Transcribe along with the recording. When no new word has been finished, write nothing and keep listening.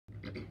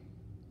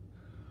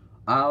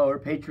Our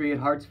patriot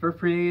hearts for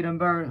freedom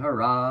burn,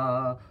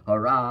 hurrah,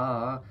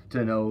 hurrah.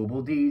 To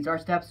noble deeds our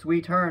steps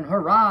we turn,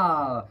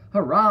 hurrah,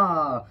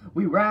 hurrah.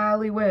 We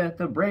rally with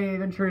the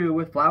brave and true,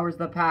 with flowers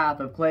the path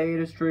of clay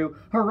to strew,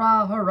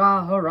 hurrah,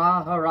 hurrah,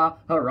 hurrah, hurrah,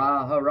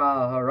 hurrah,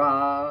 hurrah,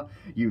 hurrah.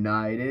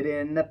 United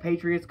in the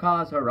patriot's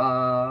cause,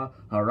 hurrah,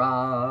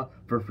 hurrah.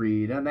 For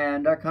freedom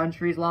and our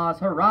country's laws,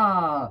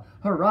 hurrah,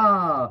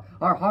 hurrah.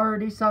 Our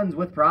hardy sons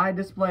with pride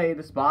display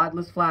the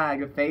spotless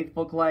flag of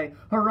faithful clay,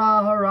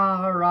 hurrah,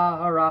 hurrah, hurrah,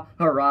 hurrah,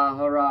 hurrah,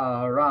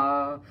 hurrah,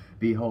 hurrah.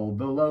 Behold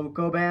the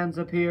loco bands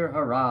appear,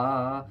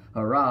 hurrah,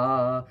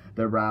 hurrah.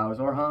 Their brows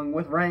o'erhung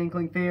with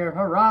rankling fear,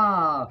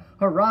 hurrah,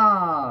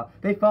 hurrah.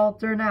 They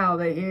falter now,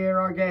 they hear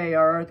our gay,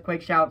 our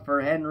earthquake shout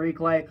for Henry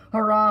Clay,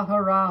 hurrah,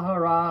 hurrah,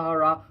 hurrah,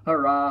 hurrah,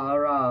 hurrah,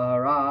 hurrah,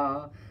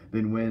 hurrah.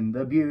 Then when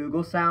the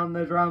bugles sound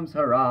the drums,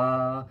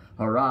 hurrah,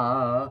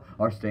 hurrah.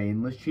 Our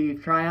stainless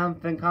chief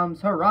triumphant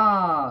comes,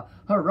 hurrah,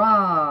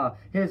 hurrah.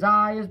 His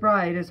eye is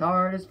bright, his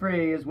heart is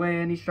free, as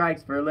when he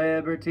strikes for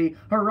liberty,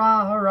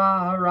 hurrah,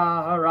 hurrah,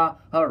 hurrah, hurrah,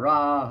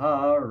 hurrah,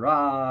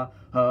 hurrah,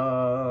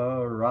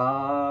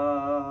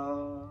 hurrah.